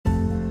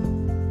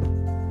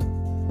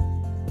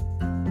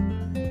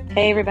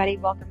Hey everybody,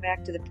 welcome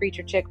back to the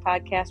Preacher Chick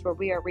podcast where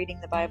we are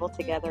reading the Bible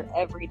together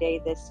every day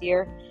this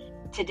year.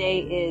 Today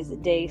is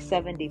day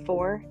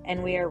 74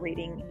 and we are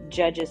reading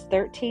Judges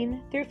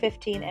 13 through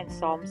 15 and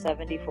Psalm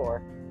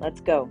 74.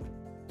 Let's go.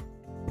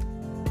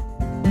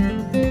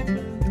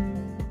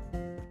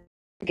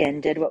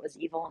 Again, did what was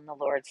evil in the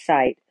Lord's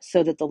sight,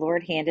 so that the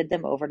Lord handed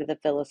them over to the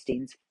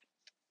Philistines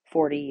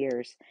 40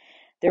 years.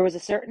 There was a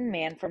certain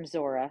man from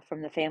Zorah,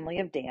 from the family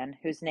of Dan,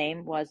 whose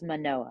name was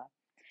Manoah.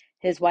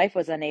 His wife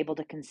was unable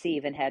to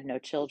conceive and had no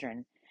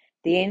children.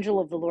 The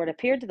angel of the Lord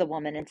appeared to the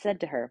woman and said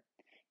to her,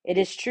 "It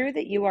is true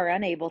that you are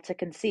unable to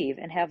conceive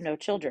and have no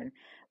children,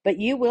 but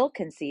you will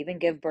conceive and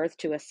give birth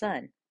to a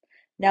son.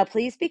 Now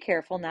please be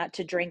careful not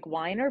to drink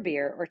wine or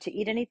beer or to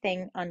eat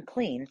anything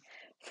unclean,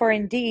 for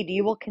indeed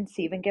you will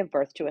conceive and give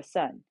birth to a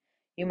son.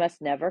 You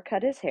must never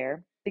cut his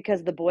hair,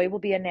 because the boy will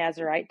be a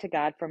Nazirite to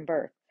God from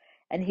birth,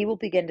 and he will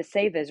begin to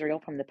save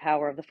Israel from the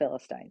power of the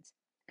Philistines."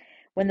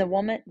 Then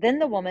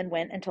the woman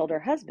went and told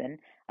her husband,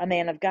 "A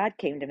man of God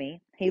came to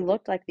me. He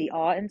looked like the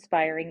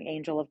awe-inspiring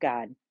angel of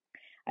God.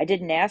 I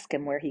didn't ask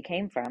him where he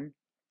came from,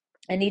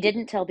 and he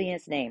didn't tell me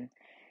his name.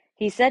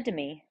 He said to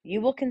me,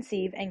 'You will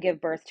conceive and give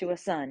birth to a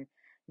son.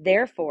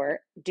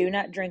 Therefore, do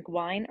not drink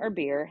wine or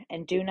beer,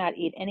 and do not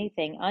eat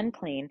anything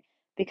unclean,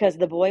 because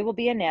the boy will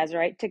be a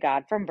Nazirite to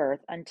God from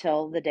birth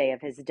until the day of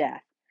his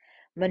death.'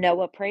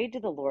 Manoah prayed to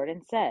the Lord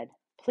and said,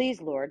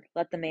 'Please, Lord,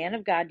 let the man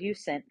of God you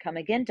sent come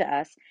again to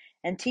us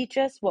and teach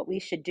us what we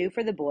should do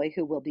for the boy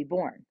who will be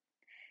born.'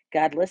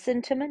 God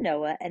listened to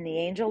Manoah, and the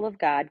angel of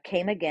God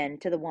came again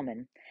to the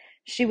woman.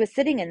 She was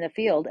sitting in the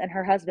field, and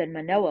her husband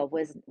Manoah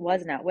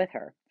was not with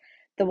her.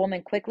 The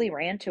woman quickly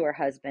ran to her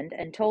husband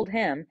and told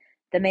him,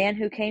 'The man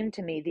who came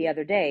to me the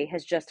other day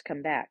has just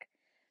come back.'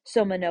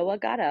 So Manoah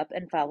got up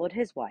and followed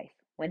his wife.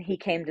 When he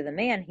came to the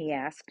man, he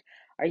asked,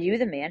 'Are you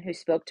the man who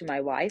spoke to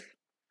my wife?'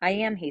 'I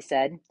am,' he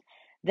said.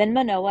 Then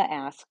Manoah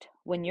asked,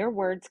 'When your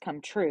words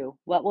come true,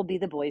 what will be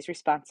the boy's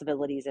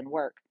responsibilities and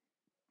work?'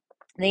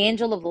 The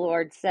angel of the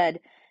Lord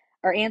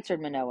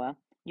answered Manoah,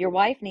 'Your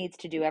wife needs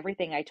to do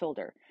everything I told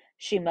her.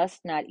 She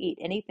must not eat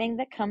anything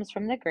that comes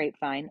from the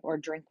grapevine or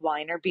drink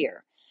wine or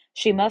beer.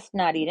 She must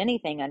not eat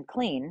anything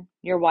unclean.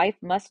 Your wife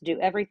must do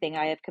everything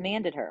I have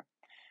commanded her.'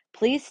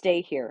 'Please stay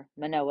here,'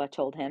 Manoah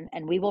told him,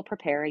 'and we will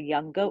prepare a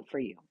young goat for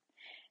you.'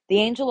 The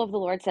angel of the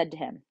Lord said to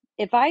him,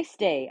 'If I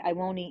stay, I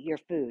won't eat your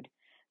food.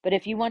 But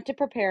if you want to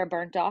prepare a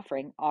burnt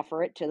offering,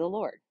 offer it to the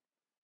Lord.'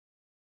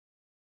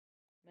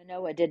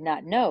 Manoah did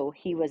not know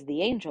he was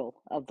the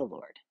angel of the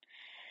Lord.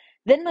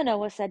 Then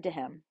Manoah said to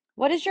him,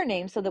 'What is your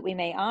name, so that we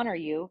may honor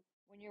you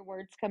when your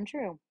words come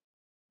true?'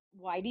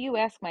 'Why do you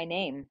ask my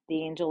name?'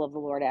 the angel of the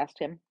Lord asked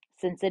him,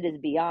 'since it is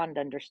beyond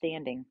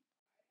understanding.'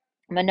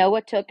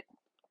 Manoah took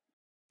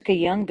a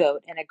young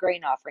goat and a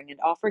grain offering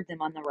and offered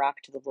them on the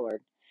rock to the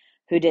Lord,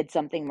 who did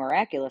something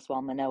miraculous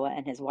while Manoah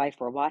and his wife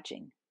were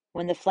watching.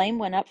 When the flame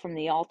went up from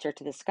the altar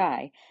to the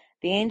sky,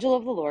 the angel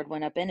of the Lord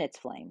went up in its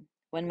flame.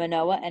 When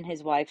Manoah and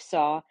his wife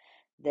saw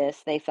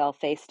this, they fell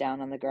face down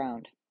on the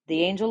ground.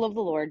 The angel of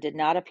the Lord did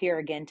not appear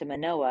again to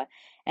Manoah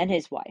and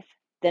his wife.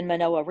 Then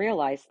Manoah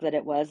realized that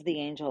it was the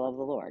angel of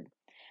the Lord.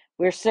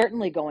 'We're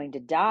certainly going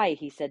to die,'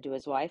 he said to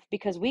his wife,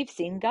 'because we've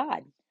seen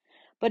God.'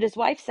 But his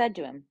wife said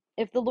to him,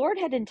 'If the Lord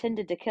had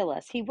intended to kill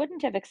us, he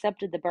wouldn't have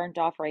accepted the burnt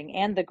offering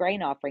and the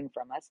grain offering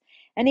from us,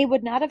 and he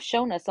would not have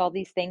shown us all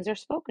these things or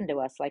spoken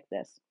to us like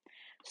this.'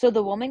 So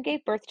the woman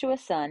gave birth to a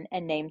son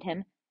and named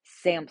him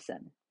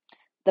Samson.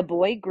 The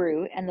boy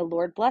grew, and the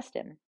Lord blessed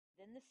him.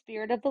 Then the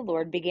Spirit of the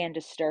Lord began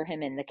to stir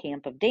him in the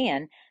camp of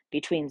Dan,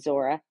 between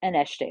Zorah and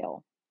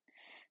Eshtaol.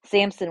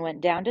 Samson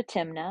went down to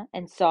Timnah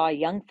and saw a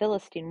young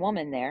Philistine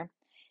woman there.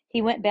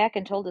 He went back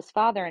and told his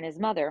father and his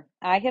mother,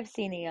 'I have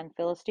seen a young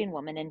Philistine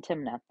woman in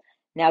Timnah.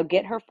 Now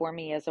get her for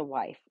me as a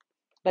wife.'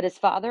 But his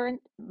father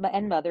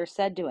and mother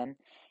said to him,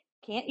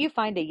 'Can't you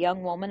find a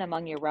young woman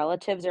among your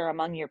relatives or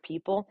among your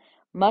people?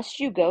 Must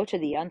you go to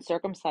the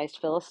uncircumcised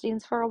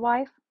Philistines for a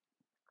wife?'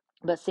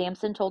 But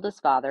Samson told his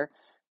father,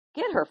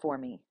 'Get her for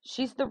me.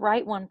 She's the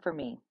right one for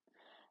me.'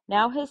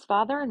 Now his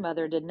father and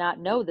mother did not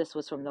know this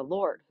was from the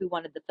Lord, who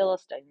wanted the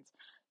Philistines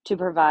to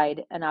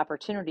provide an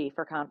opportunity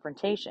for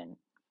confrontation.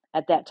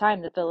 At that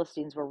time, the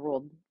Philistines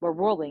were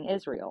ruling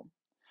Israel.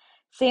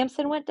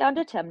 Samson went down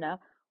to Timnah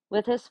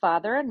with his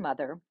father and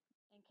mother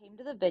and came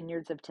to the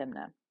vineyards of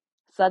Timnah.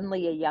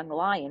 Suddenly, a young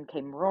lion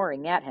came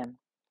roaring at him.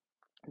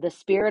 The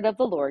Spirit of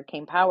the Lord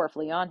came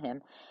powerfully on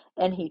him,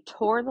 and he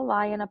tore the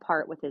lion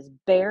apart with his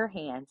bare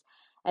hands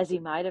as he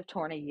might have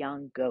torn a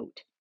young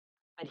goat.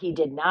 But he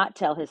did not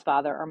tell his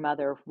father or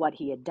mother what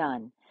he had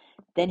done.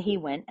 Then he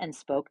went and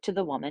spoke to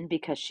the woman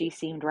because she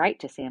seemed right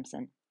to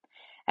Samson.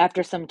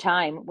 After some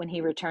time, when he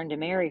returned to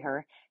marry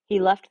her, he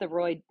left the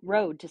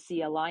road to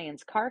see a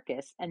lion's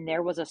carcass, and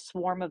there was a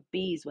swarm of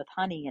bees with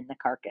honey in the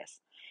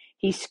carcass.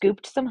 He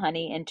scooped some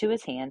honey into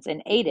his hands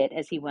and ate it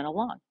as he went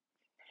along.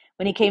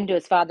 When he came to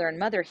his father and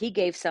mother, he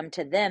gave some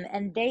to them,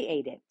 and they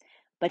ate it.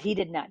 But he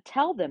did not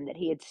tell them that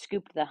he had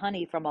scooped the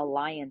honey from a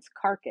lion's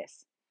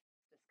carcass.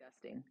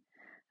 Disgusting.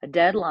 A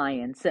dead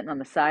lion sitting on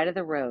the side of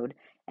the road,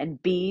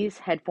 and bees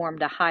had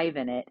formed a hive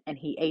in it, and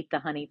he ate the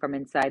honey from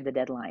inside the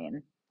dead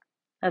lion.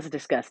 That's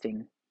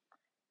disgusting.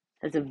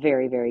 That's a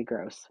very, very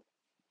gross.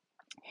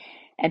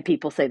 And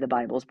people say the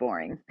Bible's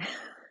boring.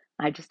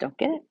 I just don't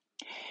get it.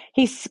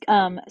 He's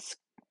oh,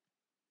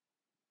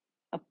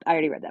 I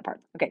already read that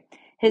part. Okay.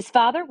 His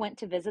father went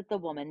to visit the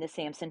woman that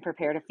Samson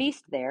prepared a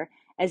feast there,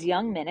 as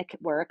young men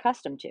were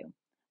accustomed to.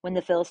 When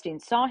the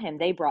Philistines saw him,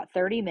 they brought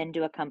 30 men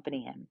to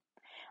accompany him.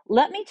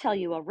 Let me tell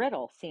you a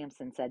riddle,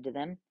 Samson said to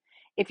them.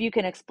 If you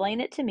can explain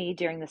it to me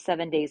during the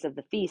 7 days of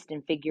the feast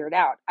and figure it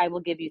out, I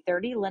will give you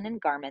 30 linen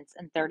garments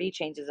and 30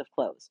 changes of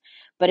clothes.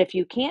 But if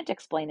you can't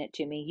explain it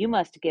to me, you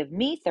must give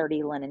me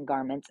 30 linen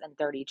garments and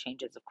 30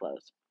 changes of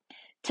clothes.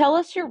 Tell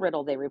us your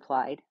riddle, they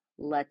replied.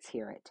 Let's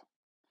hear it.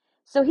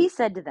 So he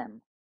said to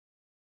them,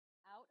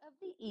 out of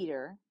the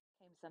eater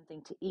came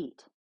something to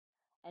eat,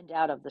 and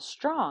out of the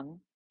strong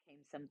came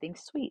something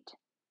sweet.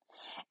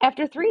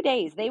 After 3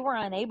 days, they were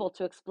unable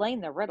to explain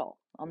the riddle.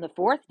 On the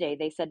fourth day,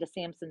 they said to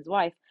Samson's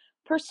wife,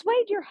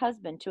 persuade your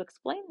husband to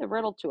explain the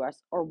riddle to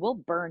us, or we'll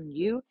burn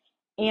you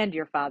and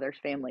your father's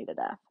family to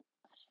death.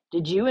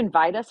 Did you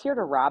invite us here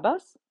to rob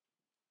us?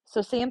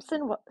 So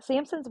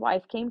Samson's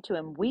wife came to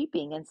him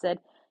weeping and said,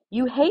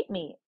 you hate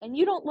me and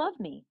you don't love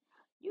me.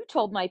 You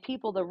told my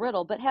people the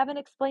riddle, but haven't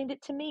explained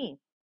it to me.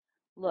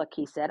 Look,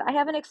 he said, I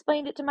haven't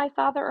explained it to my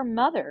father or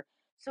mother,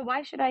 so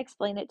why should I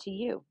explain it to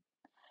you?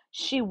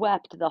 She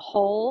wept the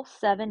whole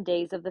 7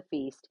 days of the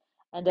feast,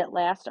 and at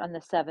last on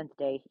the seventh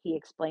day he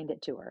explained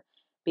it to her,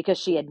 because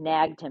she had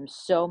nagged him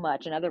so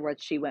much. In other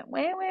words, she went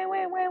wah, wah,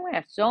 wah, wah,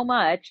 wah, so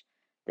much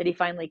that he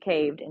finally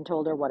caved and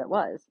told her what it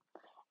was.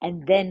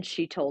 And then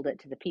she told it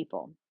to the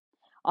people.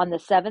 On the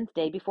seventh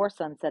day before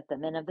sunset, the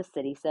men of the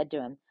city said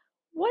to him,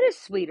 what is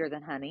sweeter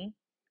than honey?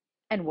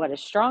 And what is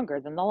stronger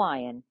than the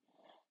lion?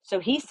 So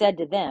he said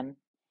to them,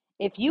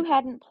 if you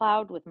hadn't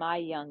plowed with my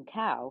young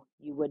cow,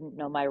 you wouldn't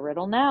know my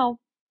riddle now.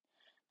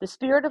 The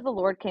Spirit of the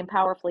Lord came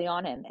powerfully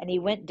on him, and he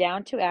went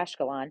down to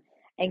Ashkelon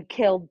and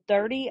killed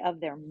 30 of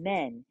their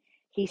men.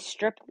 He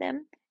stripped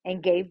them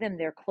and gave them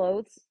their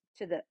clothes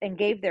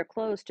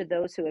to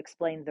those who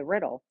explained the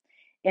riddle.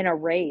 In a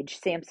rage,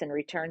 Samson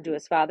returned to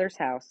his father's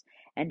house,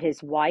 and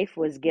his wife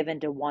was given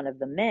to one of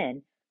the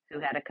men who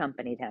had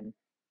accompanied him.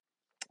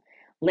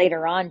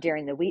 Later on,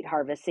 during the wheat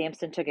harvest,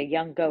 Samson took a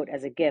young goat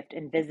as a gift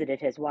and visited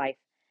his wife.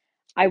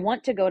 I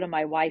want to go to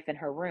my wife in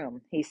her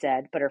room, he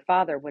said, but her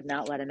father would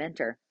not let him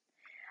enter.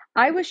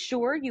 I was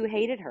sure you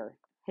hated her,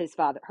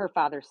 her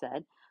father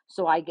said,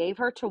 so I gave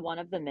her to one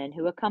of the men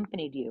who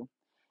accompanied you.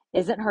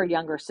 Isn't her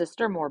younger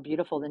sister more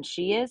beautiful than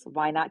she is?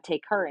 Why not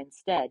take her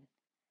instead?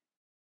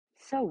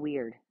 So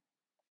weird.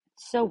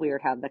 So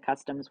weird how the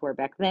customs were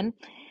back then.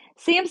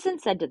 Samson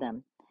said to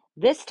them,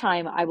 this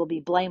time I will be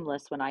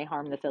blameless when I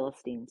harm the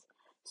Philistines.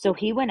 So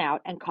he went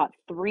out and caught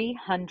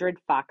 300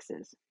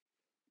 foxes.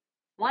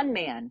 One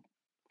man,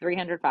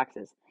 300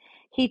 foxes.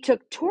 He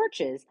took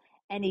torches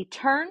and he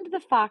turned the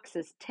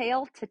foxes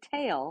tail to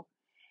tail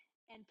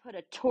and put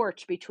a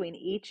torch between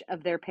each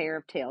of their pair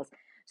of tails.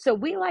 So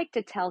we like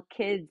to tell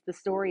kids the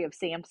story of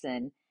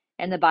Samson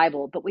and the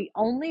Bible, but we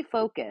only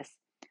focus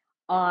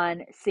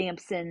on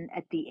Samson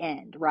at the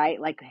end,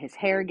 right? Like his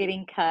hair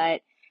getting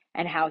cut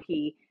and how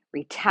he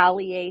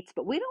retaliates,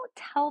 but we don't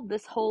tell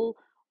this whole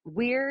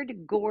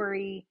weird,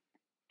 gory,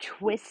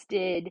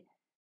 twisted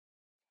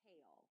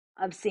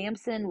tale of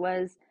Samson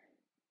was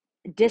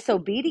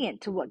disobedient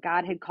to what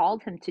God had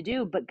called him to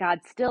do, but God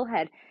still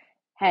had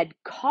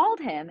called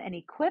him and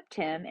equipped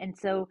him, and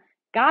so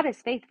God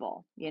is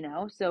faithful,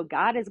 so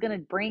God is going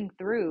to bring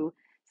through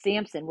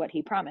Samson what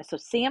he promised. So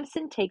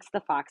Samson takes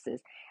the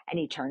foxes and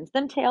he turns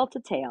them tail to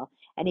tail,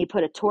 and he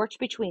put a torch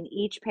between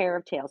each pair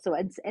of tails. So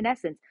in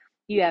essence,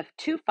 you have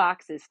two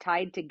foxes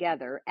tied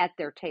together at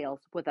their tails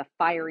with a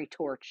fiery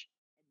torch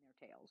in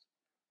their tails.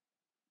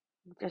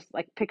 Just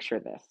like picture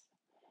this.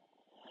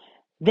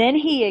 Then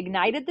he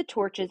ignited the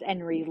torches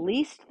and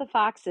released the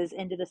foxes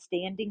into the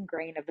standing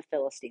grain of the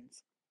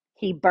Philistines.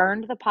 He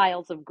burned the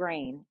piles of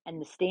grain and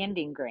the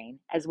standing grain,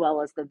 as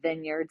well as the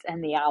vineyards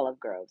and the olive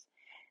groves.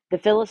 The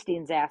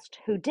Philistines asked,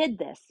 who did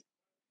this?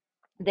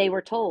 They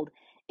were told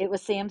it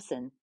was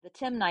Samson, the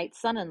Timnite's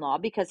son in law,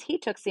 because he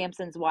took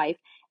Samson's wife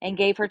and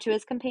gave her to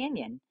his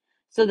companion.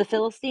 So the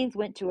Philistines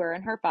went to her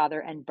and her father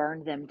and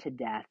burned them to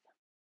death.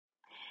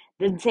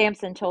 Then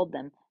Samson told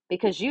them,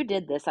 because you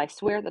did this, I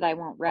swear that I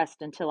won't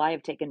rest until I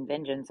have taken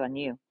vengeance on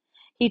you.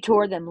 He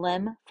tore them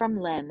limb from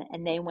limb,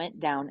 and they went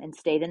down and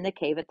stayed in the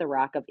cave at the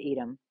rock of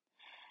Edom.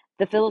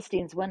 The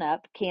Philistines went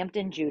up, camped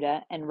in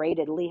Judah, and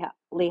raided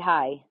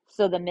Lehi.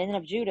 So the men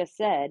of Judah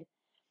said,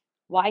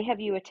 why have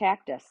you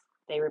attacked us?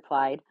 They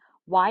replied,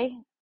 why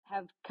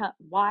have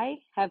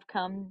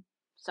come,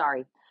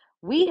 sorry,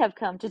 we have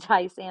come to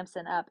tie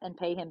Samson up and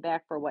pay him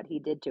back for what he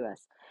did to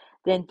us.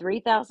 Then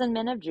 3,000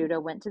 men of Judah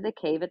went to the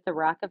cave at the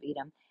rock of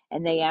Edom,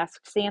 and they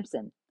asked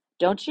Samson,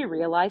 don't you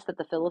realize that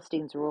the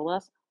Philistines rule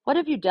us? What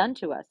have you done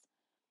to us?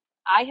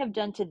 I have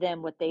done to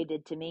them what they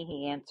did to me,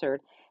 he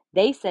answered.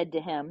 They said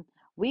to him,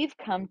 we've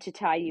come to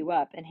tie you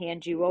up and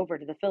hand you over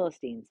to the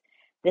Philistines.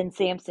 Then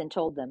Samson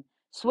told them,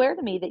 Swear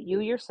to me that you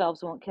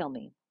yourselves won't kill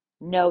me."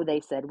 "No," they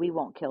said, "we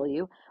won't kill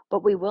you,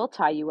 but we will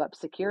tie you up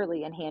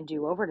securely and hand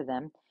you over to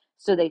them."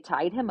 So they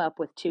tied him up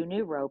with two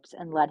new ropes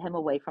and led him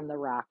away from the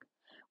rock.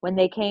 When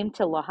they came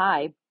to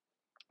Lehi,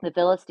 the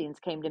Philistines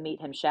came to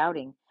meet him,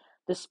 shouting.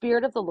 The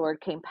Spirit of the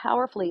Lord came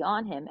powerfully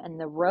on him, and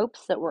the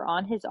ropes that were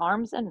on his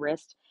arms and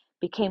wrists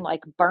became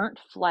like burnt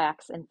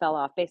flax and fell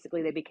off.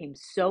 Basically, they became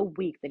so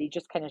weak that he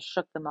just kind of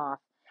shook them off.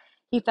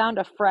 He found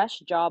a fresh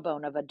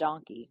jawbone of a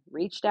donkey,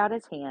 reached out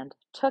his hand,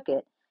 took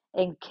it,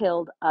 and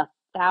killed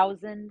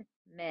 1,000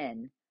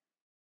 men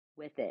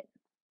with it.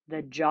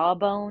 The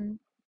jawbone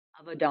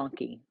of a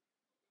donkey.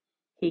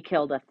 He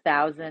killed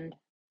 1,000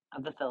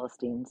 of the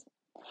Philistines.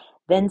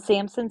 Then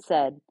Samson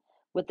said,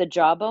 "With the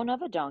jawbone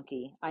of a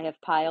donkey, I have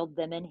piled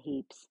them in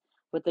heaps.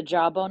 With the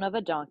jawbone of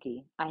a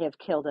donkey, I have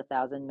killed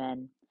 1,000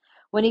 men."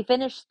 When he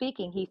finished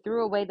speaking, he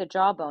threw away the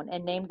jawbone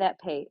and named that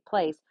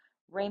place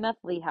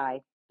Ramoth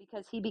Lehi,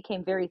 because he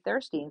became very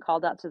thirsty and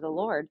called out to the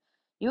Lord,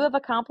 "You have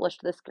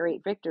accomplished this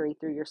great victory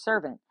through your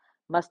servant.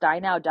 Must I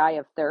now die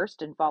of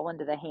thirst and fall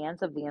into the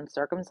hands of the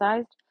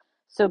uncircumcised?"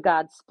 So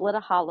God split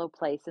a hollow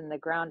place in the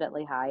ground at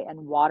Lehi,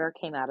 and water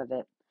came out of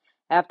it.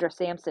 After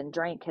Samson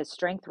drank, his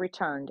strength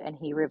returned, and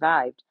he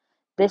revived.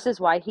 This is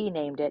why he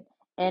named it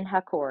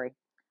En-hakkore,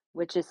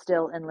 which is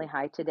still in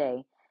Lehi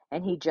today.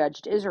 And he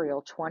judged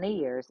Israel 20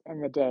 years in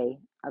the day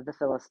of the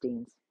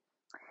Philistines.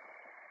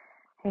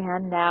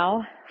 And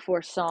now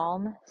for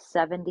Psalm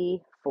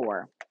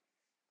 74.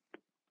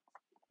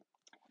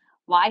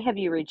 Why have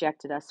you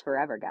rejected us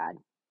forever,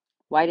 God?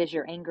 Why does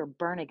your anger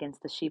burn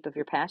against the sheep of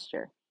your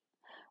pasture?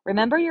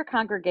 Remember your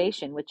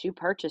congregation, which you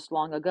purchased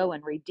long ago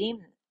and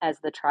redeemed as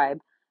the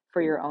tribe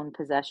for your own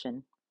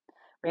possession.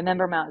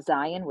 Remember Mount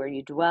Zion, where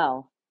you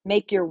dwell.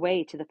 Make your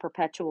way to the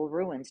perpetual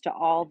ruins, to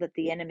all that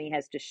the enemy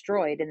has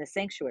destroyed in the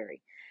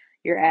sanctuary.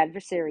 Your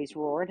adversaries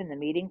roared in the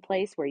meeting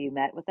place where you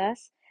met with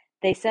us.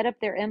 They set up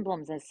their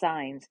emblems as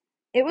signs.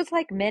 It was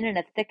like men in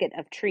a thicket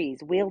of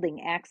trees,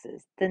 wielding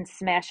axes, then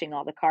smashing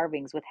all the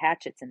carvings with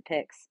hatchets and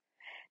picks.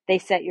 They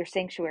set your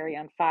sanctuary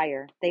on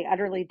fire. They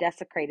utterly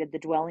desecrated the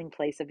dwelling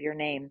place of your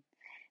name.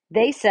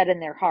 They said in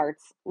their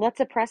hearts, "Let's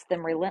oppress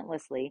them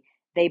relentlessly."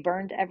 They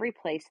burned every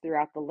place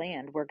throughout the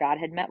land where God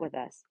had met with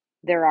us.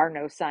 There are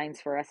no signs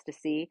for us to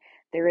see.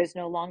 There is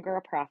no longer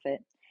a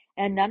prophet,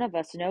 and none of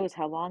us knows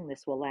how long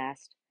this will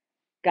last.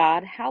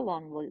 God, how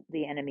long will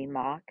the enemy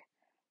mock?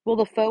 Will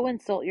the foe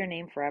insult your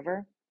name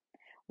forever?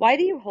 Why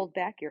do you hold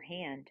back your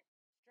hand?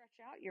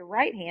 Stretch out your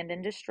right hand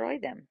and destroy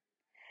them.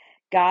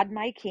 God,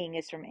 my King,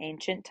 is from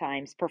ancient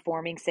times,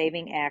 performing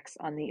saving acts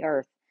on the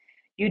earth.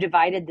 You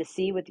divided the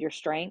sea with your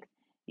strength.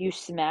 You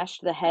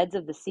smashed the heads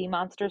of the sea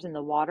monsters in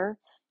the water.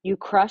 You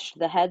crushed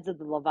the heads of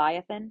the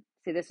Leviathan.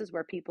 See, this is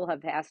where people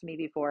have asked me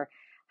before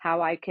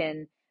how I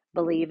can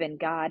believe in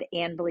God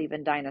and believe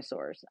in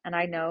dinosaurs. And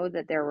I know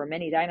that there were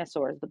many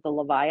dinosaurs, but the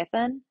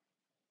Leviathan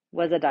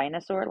was a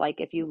dinosaur.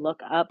 Like if you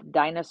look up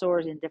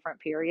dinosaurs in different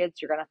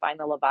periods, you're going to find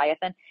the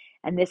Leviathan.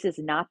 And this is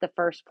not the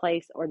first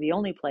place or the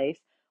only place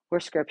where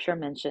scripture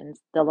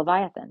mentions the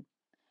Leviathan.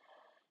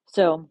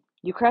 So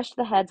you crushed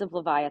the heads of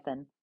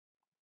Leviathan.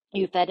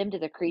 You fed him to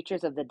the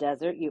creatures of the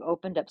desert. You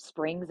opened up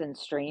springs and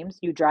streams.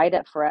 You dried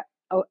up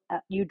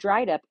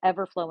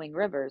ever-flowing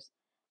rivers.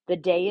 The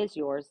day is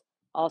yours,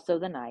 also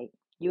the night.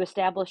 You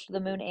established the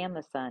moon and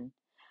the sun.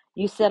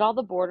 You set all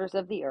the borders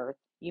of the earth.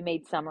 You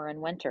made summer and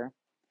winter.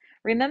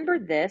 Remember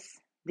this: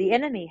 the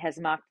enemy has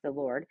mocked the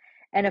Lord,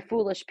 and a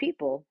foolish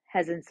people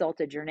has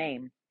insulted your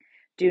name.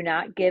 Do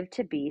not give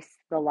to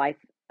beasts the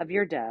life of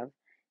your dove.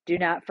 Do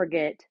not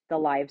forget the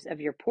lives of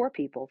your poor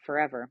people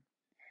forever.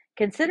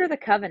 Consider the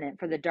covenant,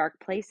 for the dark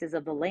places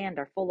of the land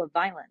are full of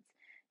violence.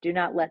 Do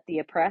not let the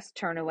oppressed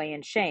turn away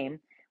in shame.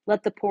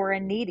 Let the poor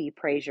and needy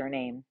praise your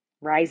name.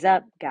 Rise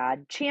up,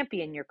 God,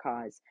 champion your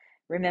cause.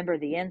 Remember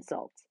the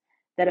insults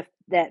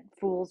that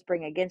fools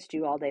bring against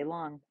you all day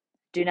long.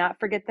 Do not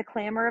forget the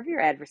clamor of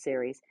your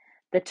adversaries,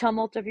 the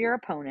tumult of your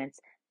opponents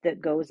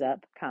that goes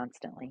up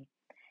constantly.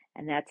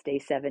 And that's day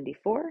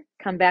 74.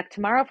 Come back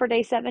tomorrow for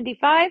day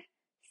 75.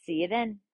 See you then.